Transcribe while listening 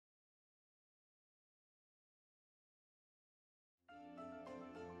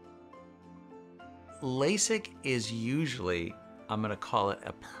LASIK is usually, I'm gonna call it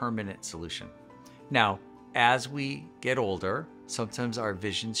a permanent solution. Now, as we get older, sometimes our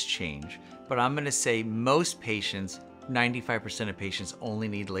visions change, but I'm gonna say most patients, 95% of patients only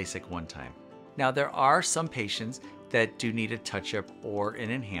need LASIK one time. Now, there are some patients that do need a touch-up or an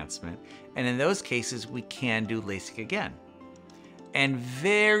enhancement, and in those cases, we can do LASIK again. And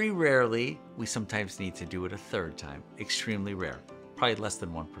very rarely, we sometimes need to do it a third time, extremely rare, probably less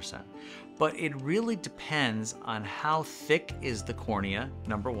than 1%. But it really depends on how thick is the cornea,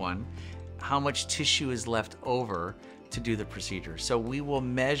 number one, how much tissue is left over to do the procedure. So we will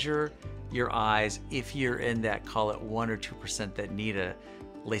measure your eyes if you're in that, call it 1 or 2% that need a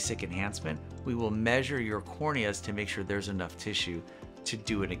LASIK enhancement. We will measure your corneas to make sure there's enough tissue to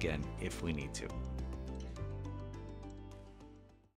do it again if we need to.